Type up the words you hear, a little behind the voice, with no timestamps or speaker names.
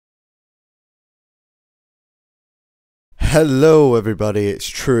Hello everybody, it's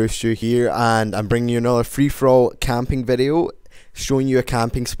ItsTrueStu here, and I'm bringing you another free-for-all camping video showing you a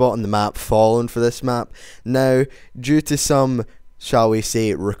camping spot on the map Fallen for this map. Now, due to some, shall we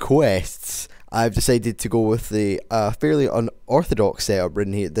say, requests, I've decided to go with the fairly unorthodox setup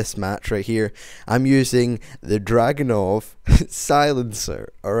in here, this match right here. I'm using the Dragunov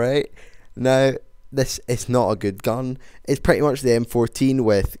silencer, alright? Now, this is not a good gun. It's pretty much the M14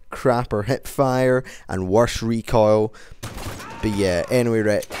 with crapper hip fire and worse recoil. But yeah, anyway,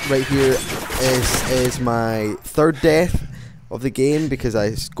 right here is my third death of the game because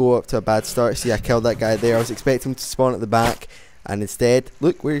I go up to a bad start. See, I killed that guy there. I was expecting him to spawn at the back, and instead,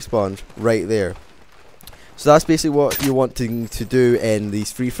 look where he spawned, right there. So that's basically what you're wanting to do in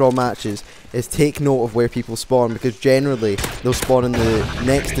these free-for-all matches, is take note of where people spawn, because generally they'll spawn in the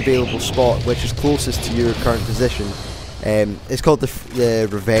next available spot which is closest to your current position. It's called the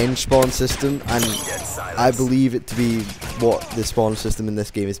revenge spawn system, and I believe it to be what the spawn system in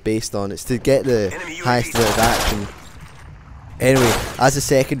this game is based on. It's to get the highest rate of action. Anyway, as a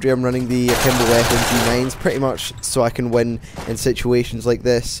secondary, I'm running the Akimbo weapon G9s pretty much so I can win in situations like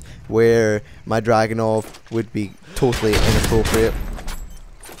this where my Dragunov would be totally inappropriate.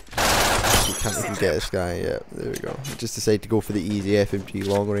 You can't even get this guy yet. There we go. I just decided to go for the easy FMG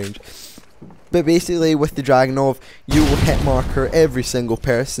long range. But basically, with the Dragunov, you will hit marker every single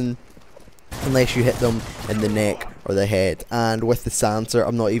person unless you hit them in the neck or the head. And with the silencer,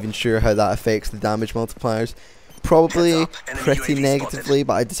 I'm not even sure how that affects the damage multipliers. Probably pretty negatively,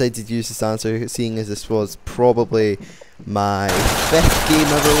 but I decided to use the silencer, seeing as this was probably my 5th game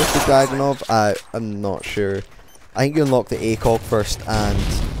ever with the Dragunov. I'm not sure. I think you unlock the ACOG first, and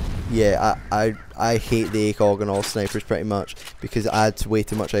yeah, I hate the ACOG on all snipers pretty much because it adds way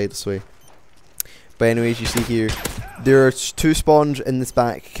too much idle sway. But anyways, you see here, there's 2 spawns in this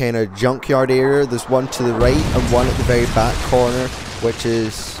back kind of junkyard area. There's one to the right and one at the very back corner, which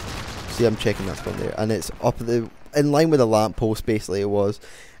is, see, I'm checking that spawn there, and it's up at the, in line with a lamppost basically it was.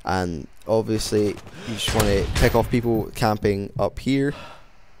 And obviously you just want to pick off people camping up here.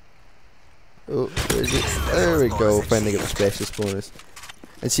 Oh, where is it? There we go, finally get the specialist bonus.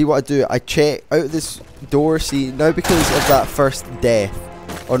 And see what I do, I check out this door. See, now because of that first death,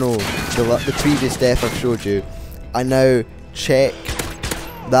 oh no, the previous death I've showed you, I now check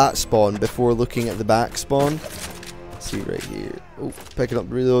that spawn before looking at the back spawn. See right here, oh, picking up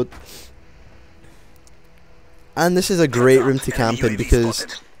the reload. And this is a great room to camp in because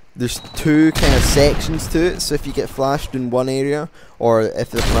there's 2 kind of sections to it, so if you get flashed in one area, or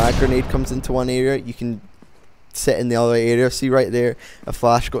if the frag grenade comes into one area, you can sit in the other area. See right there, a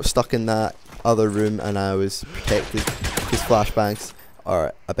flash got stuck in that other room and I was protected, because flashbangs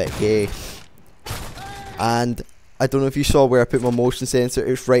are a bit gay. And I don't know if you saw where I put my motion sensor,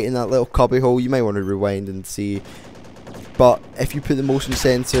 it's right in that little cubby hole. You might want to rewind and see, but if you put the motion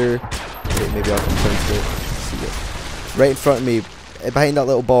sensor, wait, maybe I'll come down to it. Right in front of me, behind that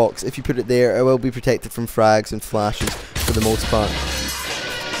little box, if you put it there, it will be protected from frags and flashes for the most part.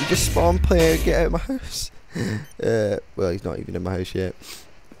 You just spawn, player, get out of my house. Well, he's not even in my house yet.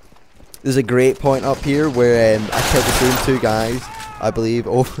 There's a great point up here where I killed the same 2 guys, I believe,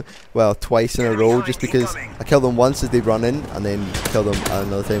 well, twice in a row, just because I killed them once as they run in, and then kill them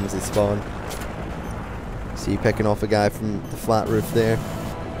another time as they spawn. See, picking off a guy from the flat roof there.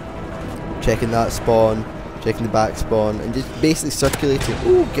 Checking that spawn, checking the back spawn, and just basically circulating.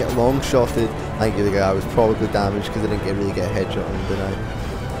 Ooh, get long shotted. I think the guy was probably damaged because I didn't really get a headshot on him, did I?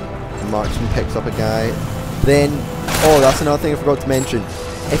 The marksman picks up a guy. Then, oh, that's another thing I forgot to mention.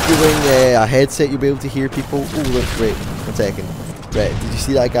 If you're wearing a headset, you'll be able to hear people. Oh, look, wait, 1 second. Right, did you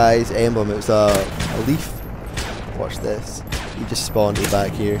see that guy's emblem? It was a leaf. Watch this. He just spawned at the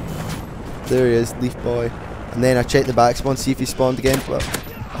back here. There he is, leaf boy. And then I checked the back spawn, see if he spawned again. But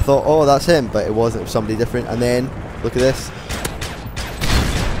I thought, oh, that's him, but it wasn't. It was somebody different. And then, look at this.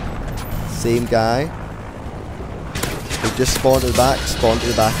 Same guy. He just spawned at the back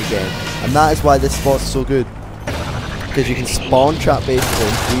again. And that is why this spot's so good. Because you can spawn trap basically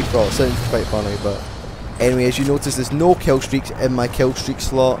in free-for-all. It sounds quite funny, but anyway, as you notice, there's no kill streaks in my kill streak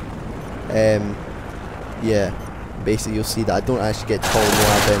slot. Yeah, basically you'll see that I don't actually get tall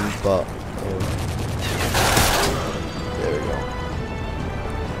MOAB in, but there we go.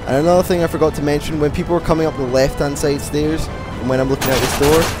 And another thing I forgot to mention, when people are coming up the left-hand side stairs, and when I'm looking out this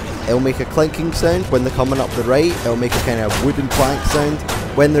door, it'll make a clinking sound. When they're coming up the right, it'll make a kind of wooden plank sound.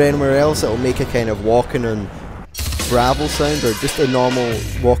 When they're anywhere else, it'll make a kind of walking on gravel sound, or just a normal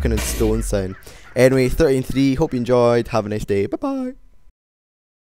walking on stone sound. Anyway, 13-3, hope you enjoyed, have a nice day, bye bye.